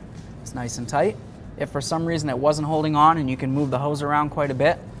 It's nice and tight. If for some reason it wasn't holding on and you can move the hose around quite a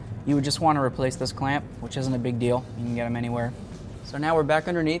bit, you would just want to replace this clamp, which isn't a big deal. You can get them anywhere. So now we're back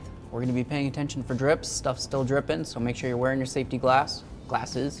underneath. We're going to be paying attention for drips. Stuff's still dripping, so make sure you're wearing your safety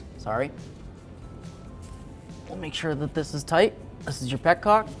glasses. Sorry. We'll make sure that this is tight. This is your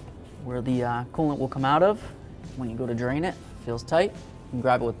petcock, where the coolant will come out of when you go to drain it. Feels tight. You can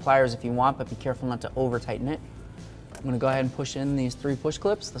grab it with pliers if you want, but be careful not to over tighten it. I'm going to go ahead and push in these 3 push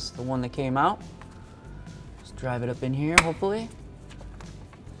clips. This is the one that came out. Just drive it up in here, hopefully.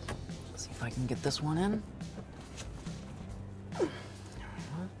 Let's see if I can get this one in. Grab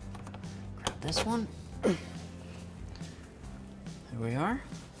this one. There we are.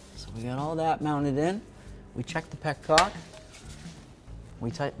 So we got all that mounted in. We checked the petcock.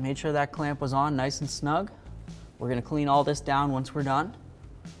 We made sure that clamp was on nice and snug. We're going to clean all this down once we're done.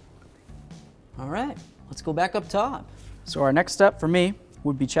 All right, let's go back up top. So our next step for me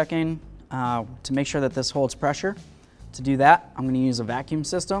would be checking to make sure that this holds pressure. To do that, I'm going to use a vacuum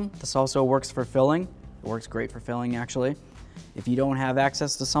system. This also works for filling. It works great for filling, actually. If you don't have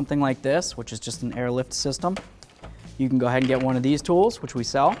access to something like this, which is just an airlift system, you can go ahead and get one of these tools, which we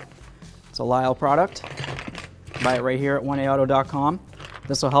sell. It's a liable product. Buy it right here at 1aauto.com.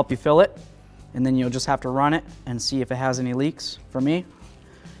 This will help you fill it, and then you'll just have to run it and see if it has any leaks. For me,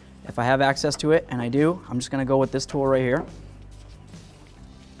 if I have access to it, and I do, I'm just going to go with this tool right here.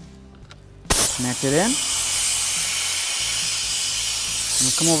 Connect it in. I'm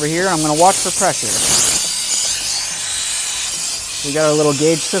going to come over here, and I'm going to watch for pressure. We got our little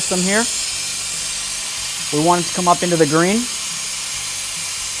gauge system here. We want it to come up into the green.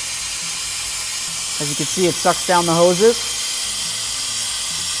 As you can see, it sucks down the hoses.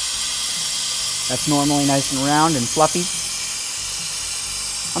 That's normally nice and round and fluffy.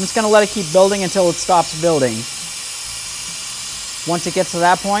 I'm just going to let it keep building until it stops building. Once it gets to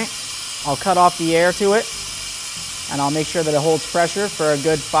that point, I'll cut off the air to it, and I'll make sure that it holds pressure for a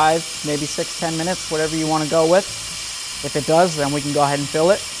good 5, maybe 6, 10 minutes, whatever you want to go with. If it does, then we can go ahead and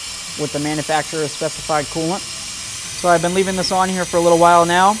fill it with the manufacturer's specified coolant. So I've been leaving this on here for a little while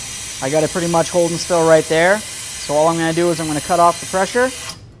now. I got it pretty much holding still right there. So all I'm going to do is I'm going to cut off the pressure,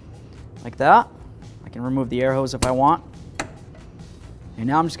 like that. I can remove the air hose if I want. And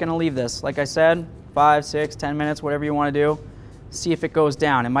now I'm just going to leave this, like I said, 5, 6, 10 minutes, whatever you want to do. See if it goes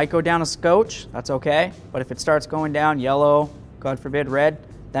down. It might go down a scotch, that's okay. But if it starts going down yellow, God forbid red,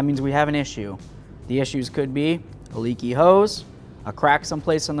 that means we have an issue. The issues could be a leaky hose, a crack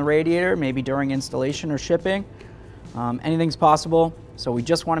someplace on the radiator, maybe during installation or shipping. Anything's possible, so we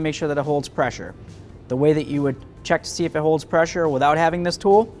just want to make sure that it holds pressure. The way that you would check to see if it holds pressure without having this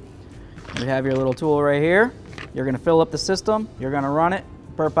tool, you have your little tool right here. You're going to fill up the system, you're going to run it,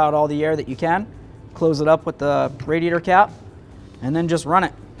 burp out all the air that you can, close it up with the radiator cap, and then just run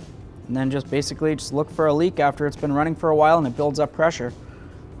it. And then just basically just look for a leak after it's been running for a while and it builds up pressure.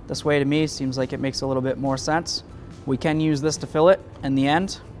 This way to me seems like it makes a little bit more sense. We can use this to fill it in the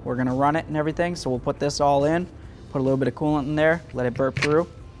end. We're going to run it and everything, so we'll put this all in, put a little bit of coolant in there, let it burp through,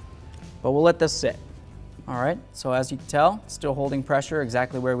 but we'll let this sit. All right, so as you can tell, it's still holding pressure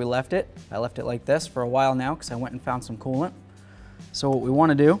exactly where we left it. I left it like this for a while now because I went and found some coolant. So what we want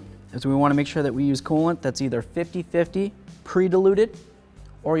to do is we want to make sure that we use coolant that's either 50-50 pre-diluted,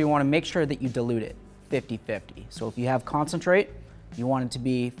 or you want to make sure that you dilute it 50-50. So if you have concentrate, you want it to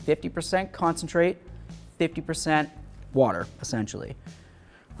be 50% concentrate, 50% water, essentially.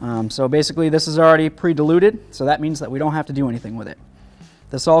 So basically this is already pre-diluted, so that means that we don't have to do anything with it.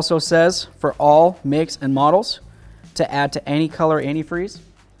 This also says for all makes and models to add to any color antifreeze.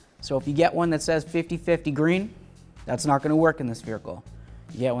 So if you get one that says 50-50 green, That's not gonna work in this vehicle.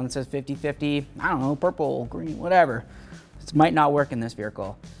 You get one that says 50-50, I don't know, purple, green, whatever. It might not work in this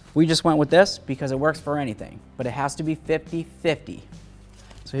vehicle. We just went with this because it works for anything, but it has to be 50-50.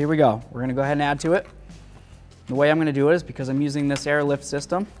 So here we go. We're gonna go ahead and add to it. The way I'm gonna do it is because I'm using this air lift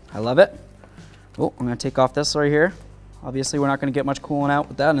system. I love it. Oh, I'm gonna take off this right here. Obviously, we're not gonna get much cooling out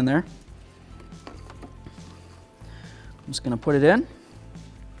with that in there. I'm just gonna put it in.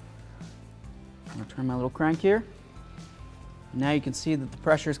 I'm gonna turn my little crank here. Now you can see that the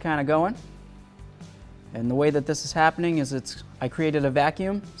pressure is kind of going. And the way that this is happening is I created a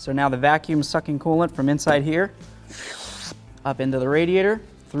vacuum. So now the vacuum is sucking coolant from inside here up into the radiator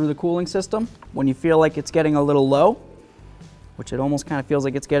through the cooling system. When you feel like it's getting a little low, which it almost kind of feels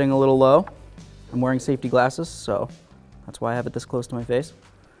like it's getting a little low, I'm wearing safety glasses, so that's why I have it this close to my face.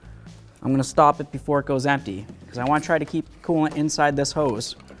 I'm gonna stop it before it goes empty because I want to try to keep coolant inside this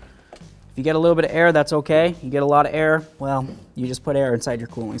hose. If you get a little bit of air, that's okay. You get a lot of air, well, you just put air inside your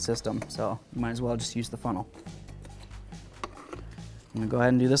cooling system, so you might as well just use the funnel. I'm gonna go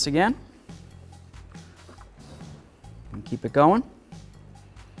ahead and do this again. And keep it going.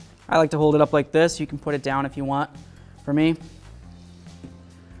 I like to hold it up like this. You can put it down if you want. For me,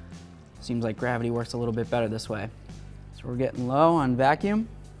 seems like gravity works a little bit better this way. So we're getting low on vacuum.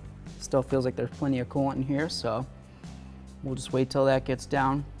 Still feels like there's plenty of coolant in here, so we'll just wait till that gets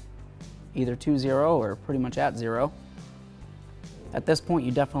down either to 0 or pretty much at 0. At this point,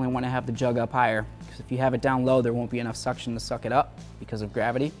 you definitely want to have the jug up higher because if you have it down low, there won't be enough suction to suck it up because of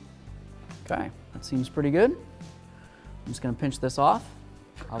gravity. Okay, that seems pretty good. I'm just going to pinch this off.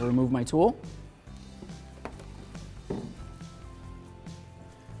 I'll remove my tool.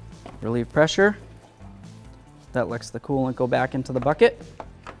 Relieve pressure. That lets the coolant go back into the bucket.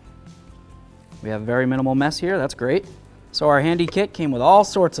 We have very minimal mess here, that's great. So our handy kit came with all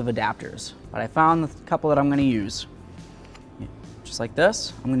sorts of adapters, but I found a couple that I'm gonna use. Just like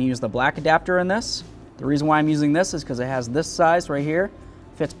this, I'm gonna use the black adapter in this. The reason why I'm using this is because it has this size right here,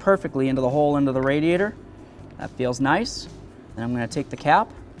 fits perfectly into the hole into the radiator. That feels nice. Then I'm gonna take the cap,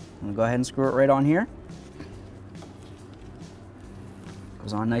 I'm gonna go ahead and screw it right on here.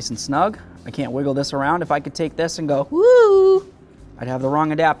 Goes on nice and snug. I can't wiggle this around. If I could take this and go, woo, I'd have the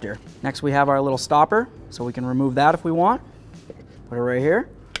wrong adapter. Next we have our little stopper, so we can remove that if we want. Put it right here.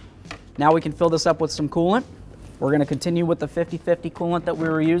 Now we can fill this up with some coolant. We're gonna continue with the 50-50 coolant that we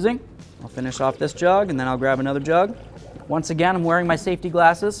were using. I'll finish off this jug and then I'll grab another jug. Once again, I'm wearing my safety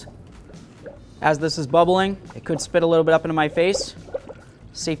glasses. As this is bubbling, it could spit a little bit up into my face.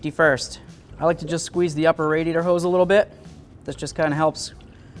 Safety first. I like to just squeeze the upper radiator hose a little bit. This just kind of helps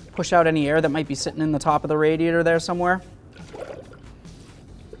push out any air that might be sitting in the top of the radiator there somewhere.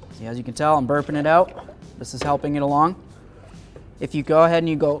 See, as you can tell, I'm burping it out. This is helping it along. If you go ahead and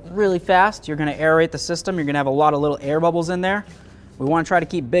you go really fast, you're gonna aerate the system. You're gonna have a lot of little air bubbles in there. We wanna try to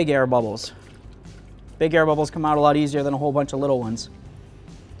keep big air bubbles. Big air bubbles come out a lot easier than a whole bunch of little ones.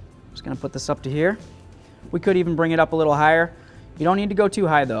 I'm just gonna put this up to here. We could even bring it up a little higher. You don't need to go too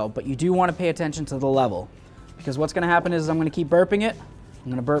high though, but you do wanna pay attention to the level. Because what's gonna happen is I'm gonna keep burping it.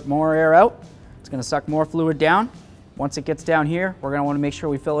 I'm gonna burp more air out. It's gonna suck more fluid down. Once it gets down here, we're gonna wanna make sure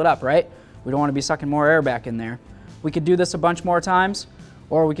we fill it up, right? We don't wanna be sucking more air back in there. We could do this a bunch more times,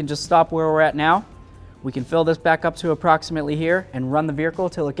 or we can just stop where we're at now. We can fill this back up to approximately here and run the vehicle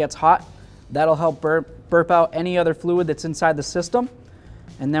till it gets hot. That'll help burp out any other fluid that's inside the system.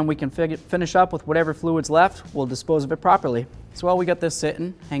 And then we can finish up with whatever fluid's left. We'll dispose of it properly. So while we got this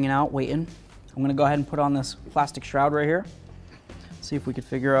sitting, hanging out, waiting, I'm gonna go ahead and put on this plastic shroud right here. See if we could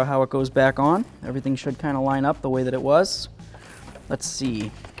figure out how it goes back on. Everything should kind of line up the way that it was. Let's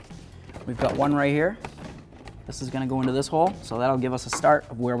see. We've got one right here. This is gonna go into this hole, so that'll give us a start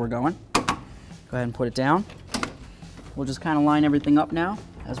of where we're going. Go ahead and put it down. We'll just kind of line everything up now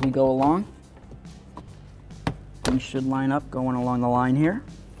as we go along. Things should line up going along the line here.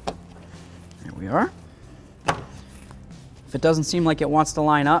 There we are. If it doesn't seem like it wants to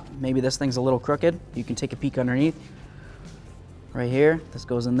line up, maybe this thing's a little crooked, you can take a peek underneath. Right here, this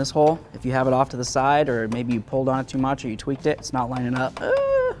goes in this hole. If you have it off to the side, or maybe you pulled on it too much or you tweaked it, it's not lining up.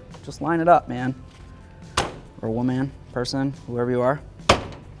 Just line it up, man. Or woman, person, whoever you are. You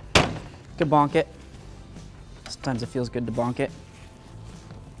can bonk it. Sometimes it feels good to bonk it.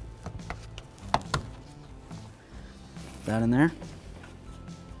 That in there.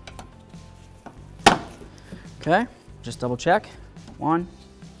 Okay, just double check. 1,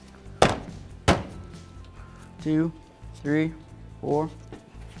 2, 3, 4,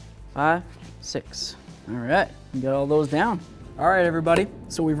 5, 6. All right, we got all those down. All right, everybody,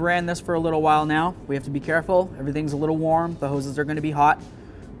 so we've ran this for a little while now. We have to be careful. Everything's a little warm. The hoses are gonna be hot.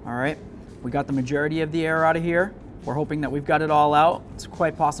 All right, we got the majority of the air out of here. We're hoping that we've got it all out. It's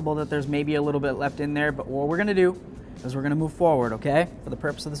quite possible that there's maybe a little bit left in there, but what we're gonna do is we're gonna move forward, okay? For the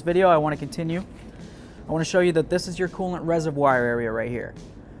purpose of this video, I wanna continue. I wanna show you that this is your coolant reservoir area right here.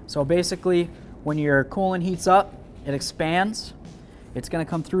 So basically, when your coolant heats up, it expands. It's gonna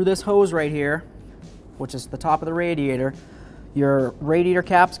come through this hose right here, which is the top of the radiator. Your radiator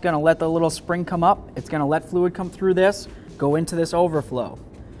cap's gonna let the little spring come up. It's gonna let fluid come through this, go into this overflow.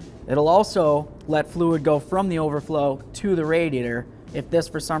 It'll also let fluid go from the overflow to the radiator if this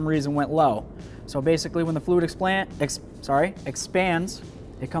for some reason went low. So basically when the fluid expands,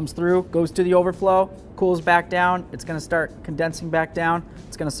 it comes through, goes to the overflow, cools back down, it's gonna start condensing back down.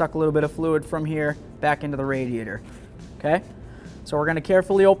 It's gonna suck a little bit of fluid from here back into the radiator, okay? So we're gonna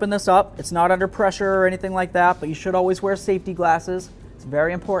carefully open this up. It's not under pressure or anything like that, but you should always wear safety glasses. It's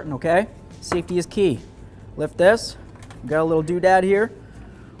very important, okay? Safety is key. Lift this, we've got a little doodad here.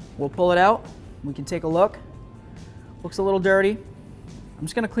 We'll pull it out, we can take a look. Looks a little dirty. I'm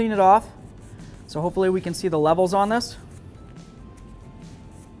just gonna clean it off. So hopefully we can see the levels on this.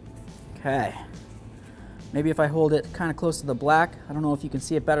 Okay. Maybe if I hold it kind of close to the black, I don't know if you can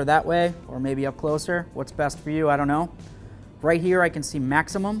see it better that way or maybe up closer. What's best for you, I don't know. Right here I can see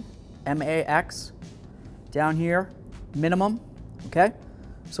maximum, M-A-X. Down here, minimum, okay?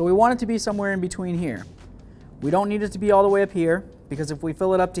 So we want it to be somewhere in between here. We don't need it to be all the way up here because if we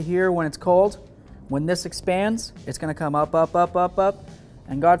fill it up to here when it's cold, when this expands, it's gonna come up, up, up, up, up,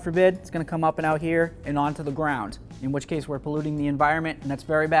 and God forbid, it's gonna come up and out here and onto the ground, in which case we're polluting the environment and that's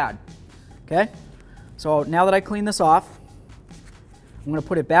very bad, okay? So now that I clean this off, I'm gonna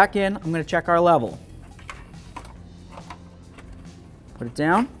put it back in, I'm gonna check our level. Put it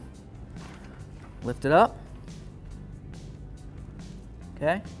down, lift it up,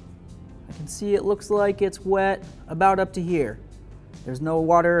 okay? I can see it looks like it's wet about up to here. There's no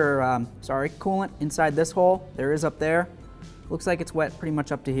water or, coolant inside this hole. There is up there. Looks like it's wet pretty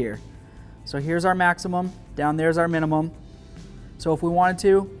much up to here. So here's our maximum, down there's our minimum. So if we wanted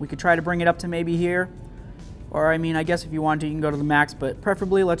to, we could try to bring it up to maybe here. Or I mean, I guess if you wanted to, you can go to the max, but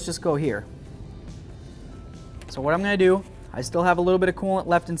preferably let's just go here. So what I'm gonna do, I still have a little bit of coolant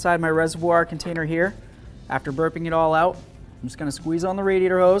left inside my reservoir container here. After burping it all out, I'm just gonna squeeze on the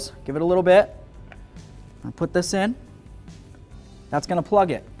radiator hose, give it a little bit. I'll put this in. That's gonna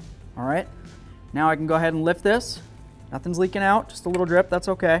plug it, all right? Now I can go ahead and lift this. Nothing's leaking out, just a little drip, that's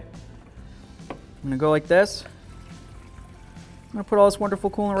okay. I'm gonna go like this. I'm gonna put all this wonderful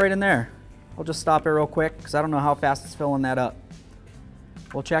coolant right in there. I'll just stop it real quick because I don't know how fast it's filling that up.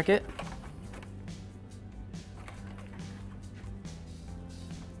 We'll check it.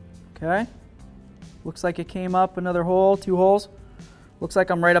 Okay, looks like it came up another hole, 2 holes. Looks like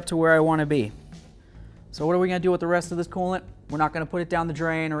I'm right up to where I want to be. So what are we going to do with the rest of this coolant? We're not going to put it down the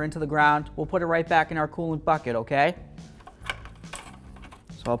drain or into the ground. We'll put it right back in our coolant bucket, okay?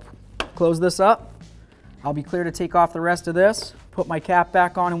 So I'll close this up. I'll be clear to take off the rest of this. Put my cap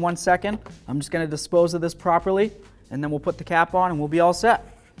back on in 1 second. I'm just going to dispose of this properly, and then we'll put the cap on and we'll be all set.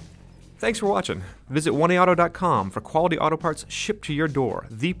 Thanks for watching. Visit oneauto.com for quality auto parts shipped to your door,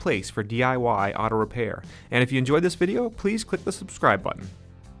 the place for DIY auto repair. And if you enjoyed this video, please click the subscribe button.